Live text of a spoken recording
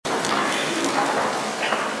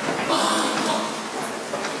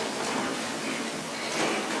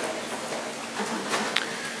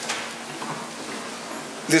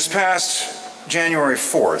This past January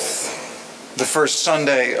 4th, the first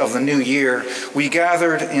Sunday of the new year, we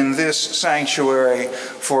gathered in this sanctuary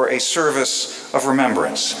for a service of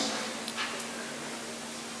remembrance.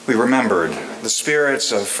 We remembered the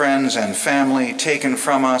spirits of friends and family taken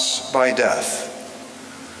from us by death.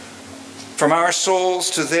 From our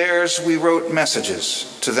souls to theirs, we wrote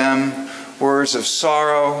messages to them, words of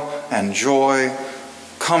sorrow and joy,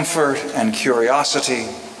 comfort and curiosity,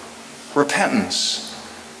 repentance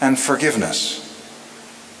and forgiveness,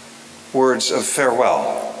 words of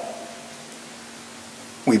farewell.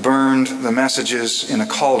 We burned the messages in a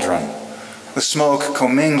cauldron, the smoke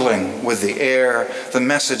commingling with the air, the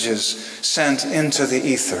messages sent into the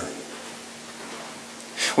ether.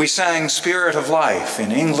 We sang Spirit of Life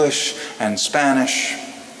in English and Spanish,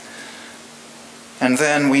 and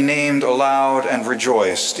then we named aloud and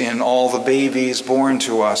rejoiced in all the babies born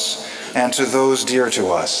to us and to those dear to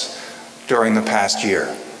us during the past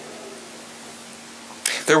year.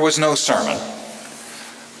 There was no sermon.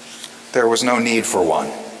 There was no need for one.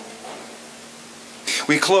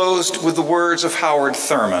 We closed with the words of Howard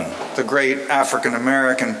Thurman, the great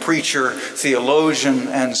African-American preacher, theologian,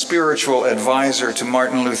 and spiritual advisor to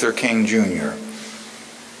Martin Luther King Jr.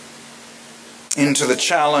 Into the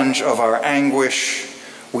challenge of our anguish,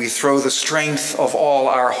 we throw the strength of all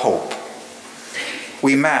our hope.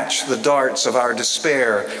 We match the darts of our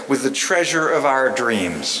despair with the treasure of our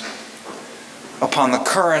dreams. Upon the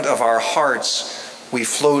current of our hearts, we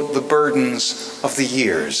float the burdens of the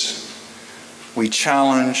years. We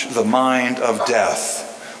challenge the mind of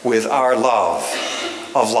death with our love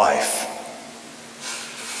of life.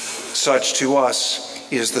 Such to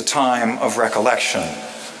us is the time of recollection,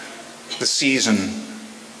 the season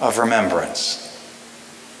of remembrance.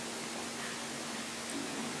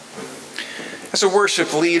 As a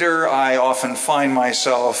worship leader, I often find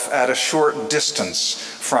myself at a short distance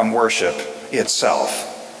from worship itself.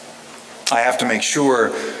 I have to make sure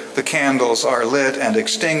the candles are lit and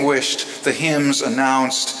extinguished, the hymns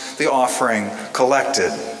announced, the offering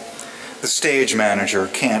collected. The stage manager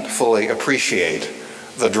can't fully appreciate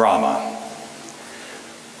the drama.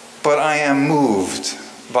 But I am moved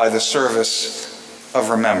by the service of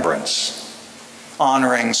remembrance,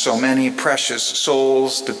 honoring so many precious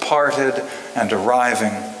souls departed and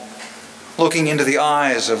arriving, looking into the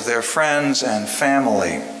eyes of their friends and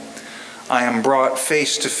family. I am brought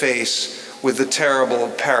face to face with the terrible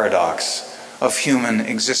paradox of human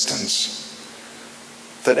existence,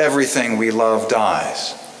 that everything we love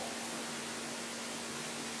dies,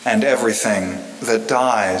 and everything that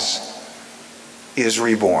dies is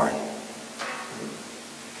reborn.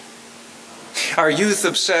 Our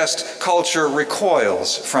youth-obsessed culture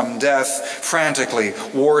recoils from death, frantically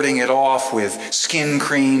warding it off with skin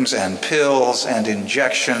creams and pills and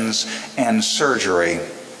injections and surgery.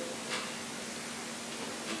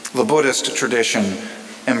 The Buddhist tradition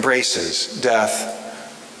embraces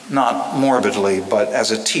death, not morbidly, but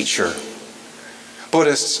as a teacher.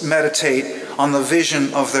 Buddhists meditate on the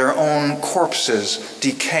vision of their own corpses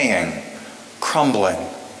decaying, crumbling,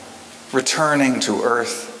 returning to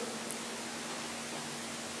earth.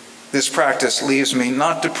 This practice leaves me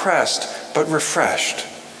not depressed, but refreshed,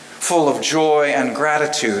 full of joy and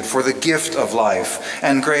gratitude for the gift of life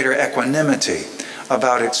and greater equanimity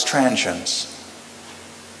about its transience.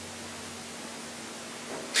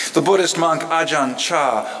 The Buddhist monk Ajahn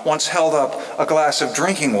Chah once held up a glass of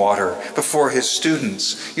drinking water before his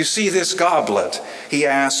students. "You see this goblet?" he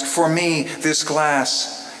asked. "For me, this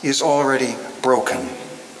glass is already broken.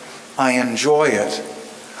 I enjoy it.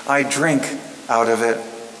 I drink out of it.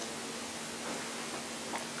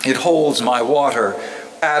 It holds my water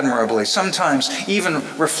admirably, sometimes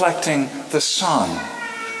even reflecting the sun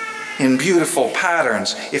in beautiful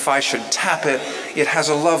patterns. If I should tap it, it has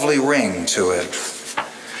a lovely ring to it.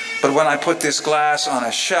 But when I put this glass on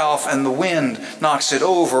a shelf and the wind knocks it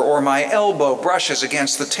over, or my elbow brushes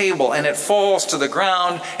against the table and it falls to the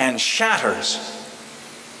ground and shatters,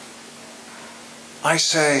 I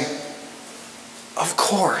say, of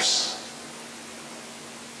course.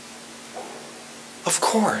 Of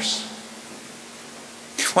course.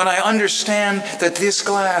 When I understand that this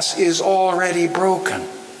glass is already broken,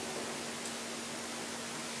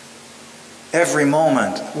 every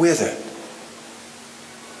moment with it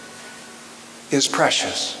is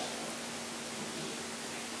precious.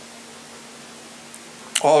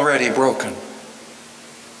 Already broken.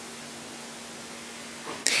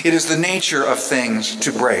 It is the nature of things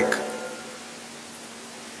to break.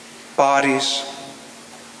 Bodies,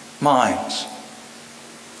 minds,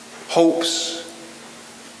 hopes,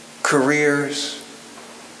 careers,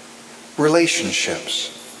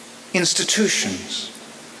 relationships, institutions,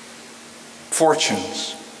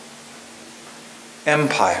 fortunes,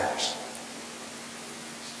 empires,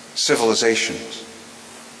 civilizations.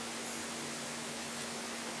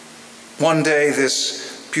 One day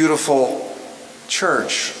this beautiful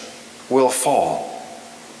church will fall.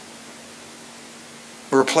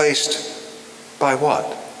 Replaced by what?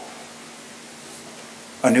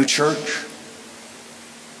 A new church?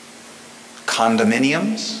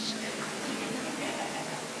 Condominiums?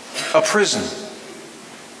 A prison?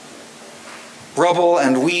 Rubble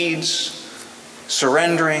and weeds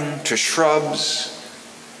surrendering to shrubs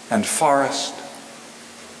and forest?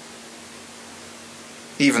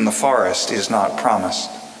 Even the forest is not promised.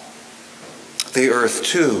 The earth,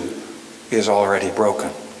 too, is already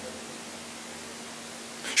broken.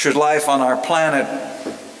 Should life on our planet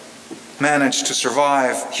manage to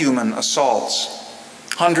survive human assaults,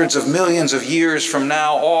 hundreds of millions of years from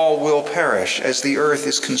now, all will perish as the earth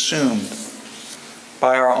is consumed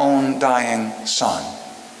by our own dying sun.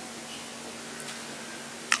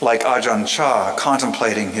 Like Ajahn Chah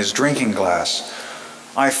contemplating his drinking glass,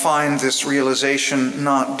 I find this realization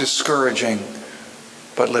not discouraging,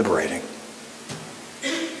 but liberating.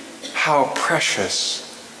 How precious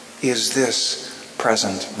is this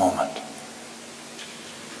present moment?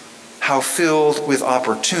 How filled with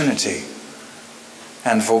opportunity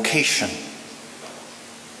and vocation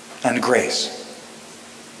and grace.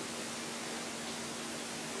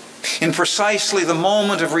 In precisely the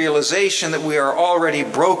moment of realization that we are already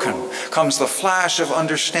broken comes the flash of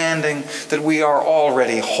understanding that we are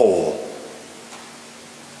already whole.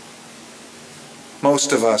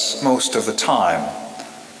 Most of us, most of the time,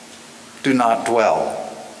 do not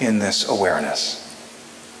dwell in this awareness.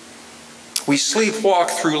 We sleepwalk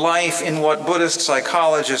through life in what Buddhist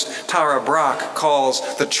psychologist Tara Brach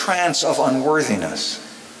calls the trance of unworthiness.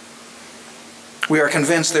 We are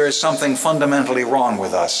convinced there is something fundamentally wrong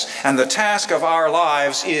with us, and the task of our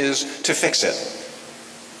lives is to fix it.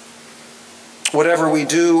 Whatever we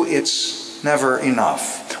do, it's never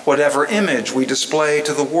enough. Whatever image we display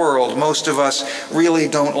to the world, most of us really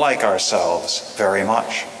don't like ourselves very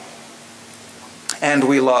much. And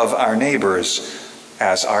we love our neighbors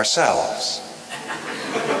as ourselves.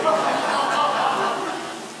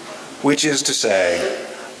 Which is to say,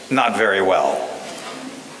 not very well.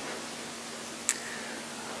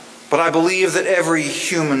 But I believe that every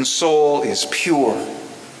human soul is pure,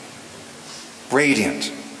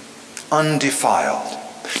 radiant, undefiled,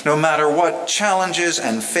 no matter what challenges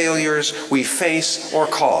and failures we face or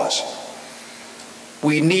cause.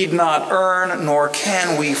 We need not earn, nor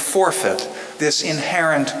can we forfeit this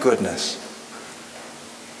inherent goodness.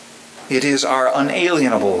 It is our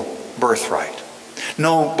unalienable birthright.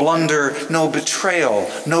 No blunder, no betrayal,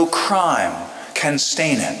 no crime can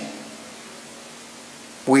stain it.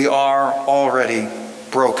 We are already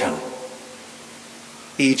broken,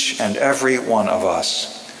 each and every one of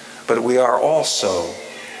us, but we are also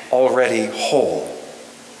already whole.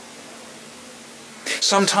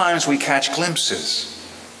 Sometimes we catch glimpses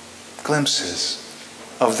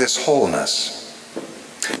of this wholeness.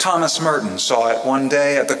 Thomas Merton saw it one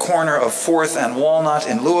day at the corner of 4th and Walnut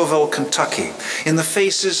in Louisville, Kentucky, in the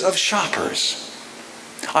faces of shoppers.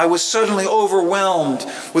 I was suddenly overwhelmed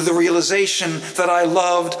with the realization that I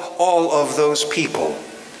loved all of those people,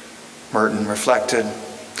 Merton reflected.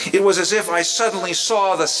 It was as if I suddenly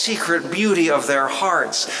saw the secret beauty of their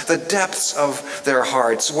hearts, the depths of their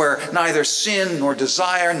hearts, where neither sin nor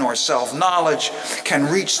desire nor self-knowledge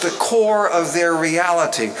can reach the core of their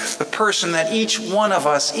reality, the person that each one of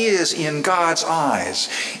us is in God's eyes,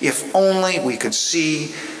 if only we could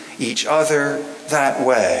see each other that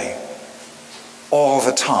way all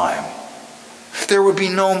the time. There would be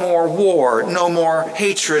no more war, no more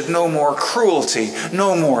hatred, no more cruelty,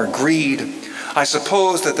 no more greed. I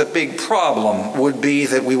suppose that the big problem would be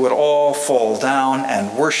that we would all fall down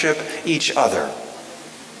and worship each other.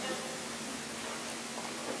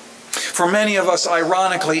 For many of us,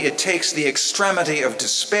 ironically, it takes the extremity of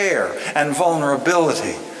despair and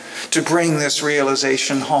vulnerability to bring this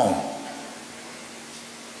realization home.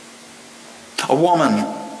 A woman,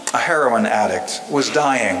 a heroin addict, was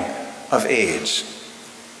dying of AIDS.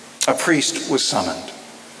 A priest was summoned.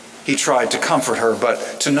 He tried to comfort her,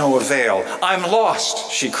 but to no avail. "I'm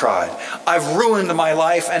lost," she cried. "I've ruined my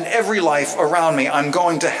life and every life around me. I'm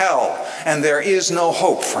going to hell, and there is no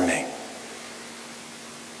hope for me."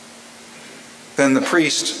 Then the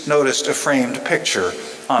priest noticed a framed picture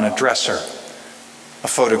on a dresser, a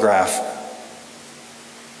photograph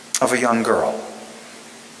of a young girl.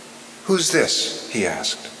 "Who's this?" he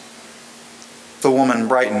asked. The woman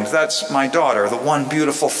brightened. "That's my daughter, the one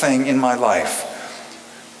beautiful thing in my life."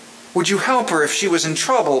 Would you help her if she was in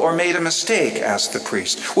trouble or made a mistake? Asked the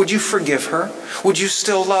priest. Would you forgive her? Would you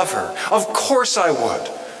still love her? Of course I would,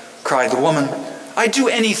 cried the woman. I'd do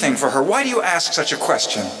anything for her. Why do you ask such a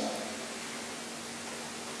question?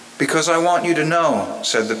 Because I want you to know,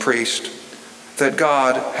 said the priest, that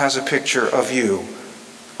God has a picture of you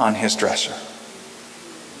on his dresser.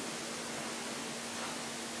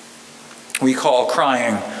 We call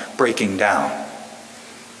crying breaking down.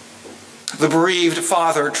 The bereaved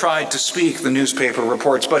father tried to speak, the newspaper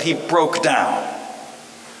reports, but he broke down.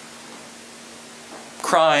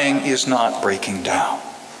 Crying is not breaking down.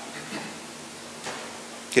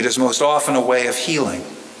 It is most often a way of healing,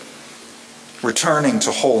 returning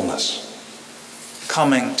to wholeness,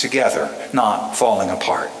 coming together, not falling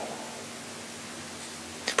apart.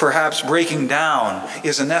 Perhaps breaking down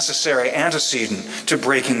is a necessary antecedent to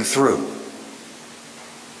breaking through.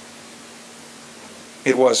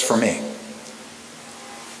 It was for me.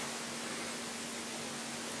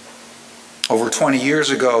 Over 20 years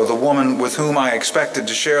ago, the woman with whom I expected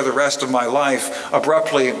to share the rest of my life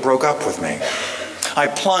abruptly broke up with me. I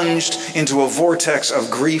plunged into a vortex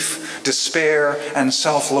of grief, despair, and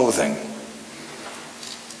self-loathing.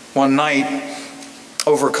 One night,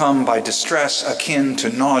 overcome by distress akin to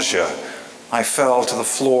nausea, I fell to the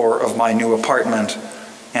floor of my new apartment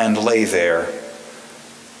and lay there,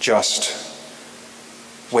 just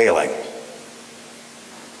wailing.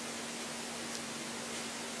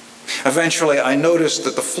 Eventually, I noticed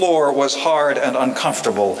that the floor was hard and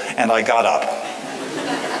uncomfortable, and I got up.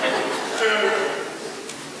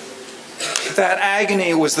 That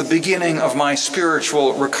agony was the beginning of my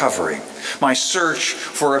spiritual recovery, my search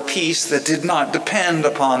for a peace that did not depend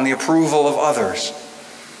upon the approval of others,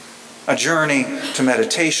 a journey to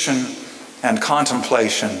meditation and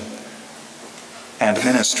contemplation and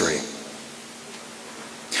ministry.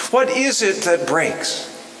 What is it that breaks?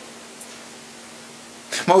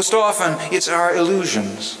 Most often, it's our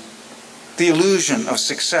illusions. The illusion of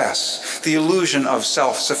success, the illusion of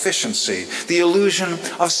self-sufficiency, the illusion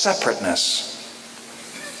of separateness.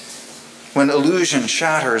 When illusion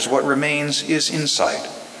shatters, what remains is insight.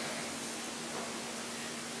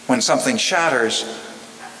 When something shatters,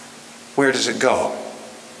 where does it go?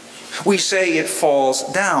 We say it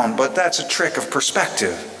falls down, but that's a trick of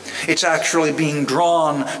perspective. It's actually being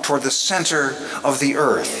drawn toward the center of the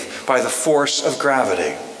earth by the force of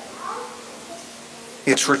gravity.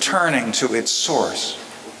 It's returning to its source.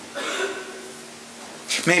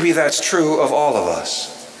 Maybe that's true of all of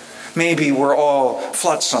us. Maybe we're all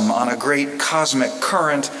flotsam on a great cosmic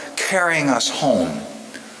current carrying us home.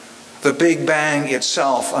 The Big Bang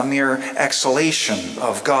itself, a mere exhalation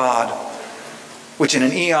of God, which in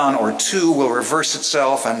an eon or two will reverse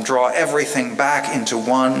itself and draw everything back into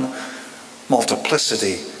one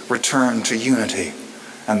multiplicity, return to unity,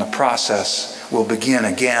 and the process will begin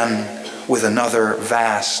again with another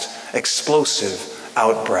vast, explosive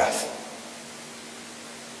outbreath.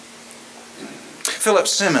 Philip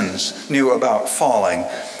Simmons knew about falling.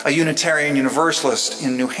 A Unitarian Universalist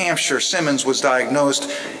in New Hampshire, Simmons was diagnosed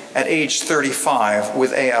at age 35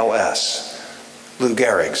 with ALS, Lou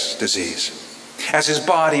Gehrig's disease. As his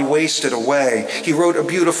body wasted away, he wrote a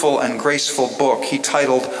beautiful and graceful book he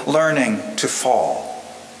titled Learning to Fall.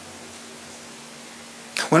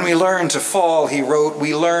 When we learn to fall, he wrote,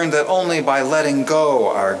 we learn that only by letting go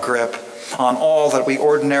our grip on all that we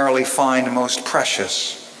ordinarily find most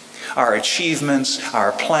precious, our achievements,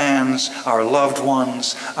 our plans, our loved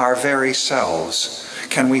ones, our very selves,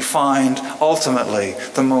 can we find ultimately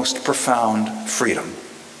the most profound freedom.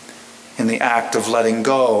 In the act of letting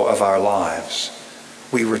go of our lives,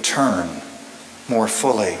 we return more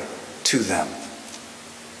fully to them.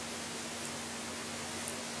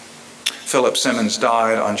 Philip Simmons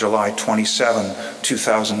died on July 27,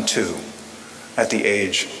 2002, at the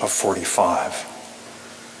age of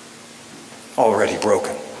 45. Already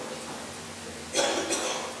broken.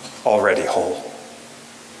 Already whole.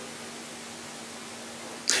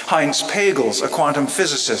 Heinz Pagels, a quantum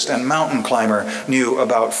physicist and mountain climber, knew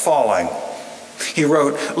about falling. He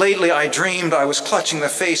wrote, lately I dreamed I was clutching the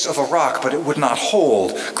face of a rock, but it would not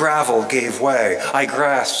hold. Gravel gave way. I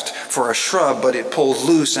grasped for a shrub, but it pulled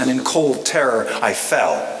loose, and in cold terror I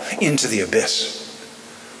fell into the abyss.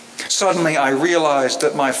 Suddenly I realized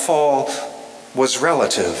that my fall was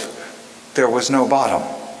relative. There was no bottom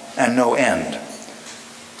and no end.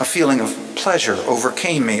 A feeling of pleasure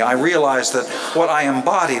overcame me. I realized that what I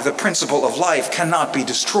embody, the principle of life, cannot be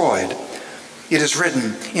destroyed. It is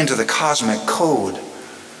written into the cosmic code,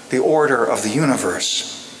 the order of the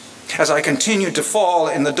universe. As I continued to fall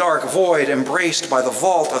in the dark void embraced by the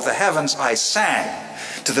vault of the heavens, I sang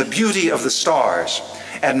to the beauty of the stars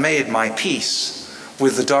and made my peace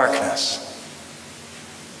with the darkness.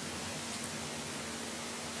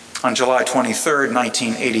 On July 23,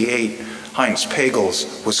 1988, Heinz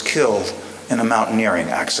Pagels was killed in a mountaineering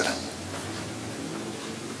accident.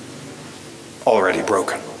 Already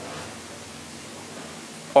broken.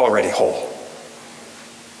 Already whole.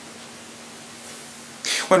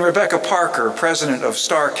 When Rebecca Parker, president of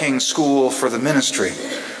Starr King School for the Ministry,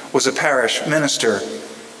 was a parish minister,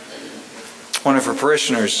 one of her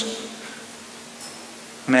parishioners,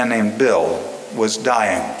 a man named Bill, was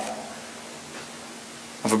dying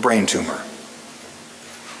of a brain tumor.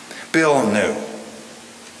 Bill knew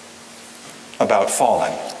about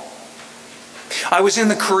falling. I was in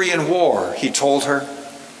the Korean War, he told her.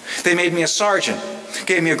 They made me a sergeant,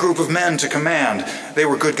 gave me a group of men to command. They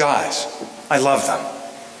were good guys. I loved them.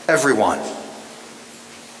 Everyone.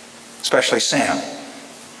 Especially Sam,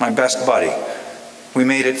 my best buddy. We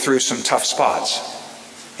made it through some tough spots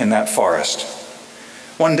in that forest.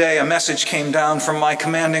 One day, a message came down from my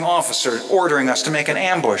commanding officer ordering us to make an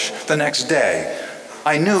ambush the next day.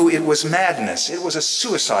 I knew it was madness. It was a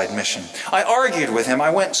suicide mission. I argued with him. I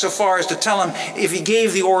went so far as to tell him if he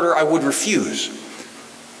gave the order, I would refuse.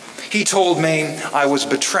 He told me I was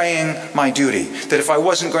betraying my duty, that if I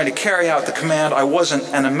wasn't going to carry out the command, I wasn't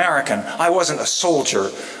an American. I wasn't a soldier.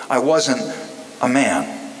 I wasn't a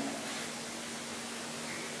man.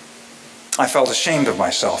 I felt ashamed of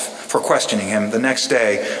myself for questioning him. The next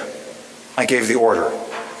day, I gave the order.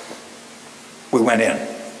 We went in.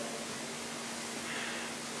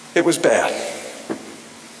 It was bad.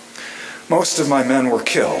 Most of my men were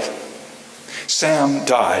killed. Sam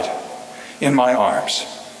died in my arms.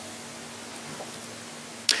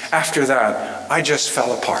 After that, I just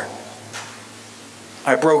fell apart.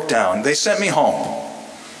 I broke down. They sent me home.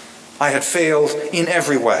 I had failed in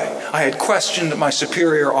every way. I had questioned my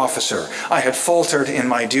superior officer. I had faltered in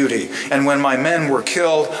my duty. And when my men were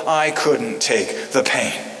killed, I couldn't take the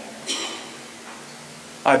pain.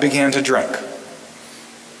 I began to drink.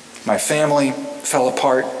 My family fell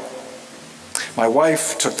apart. My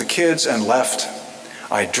wife took the kids and left.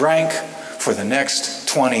 I drank for the next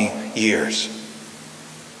 20 years.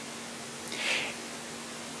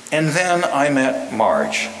 And then I met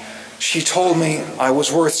Marge. She told me I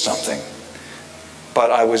was worth something,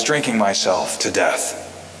 but I was drinking myself to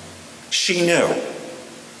death. She knew.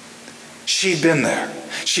 She'd been there.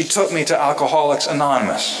 She took me to Alcoholics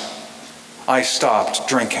Anonymous. I stopped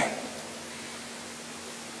drinking.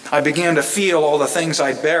 I began to feel all the things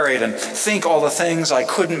I'd buried and think all the things I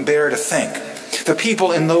couldn't bear to think. The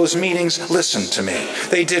people in those meetings listened to me.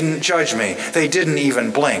 They didn't judge me. They didn't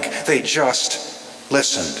even blink. They just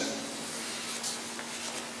listened.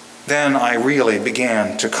 Then I really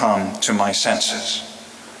began to come to my senses.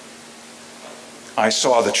 I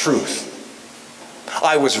saw the truth.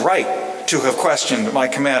 I was right to have questioned my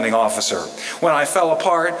commanding officer. When I fell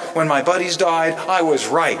apart, when my buddies died, I was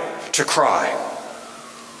right to cry.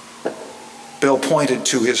 Bill pointed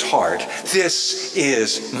to his heart. This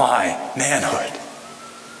is my manhood,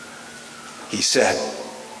 he said.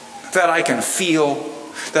 That I can feel,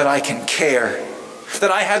 that I can care,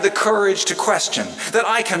 that I had the courage to question, that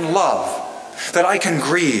I can love, that I can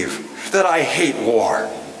grieve, that I hate war.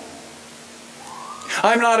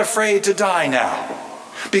 I'm not afraid to die now,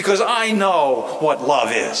 because I know what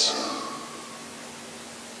love is.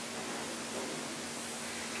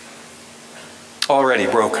 Already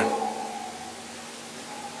broken.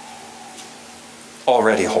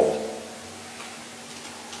 Already whole.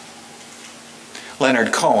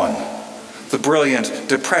 Leonard Cohen, the brilliant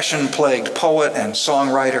depression-plagued poet and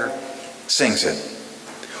songwriter, sings it.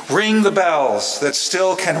 Ring the bells that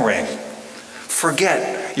still can ring.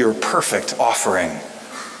 Forget your perfect offering.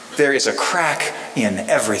 There is a crack in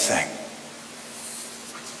everything.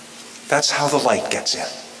 That's how the light gets in.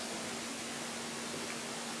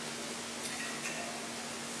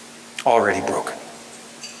 Already broken.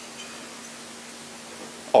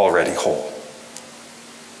 Already whole.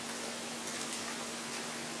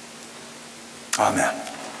 Amen.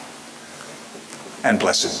 And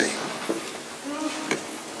blessed be.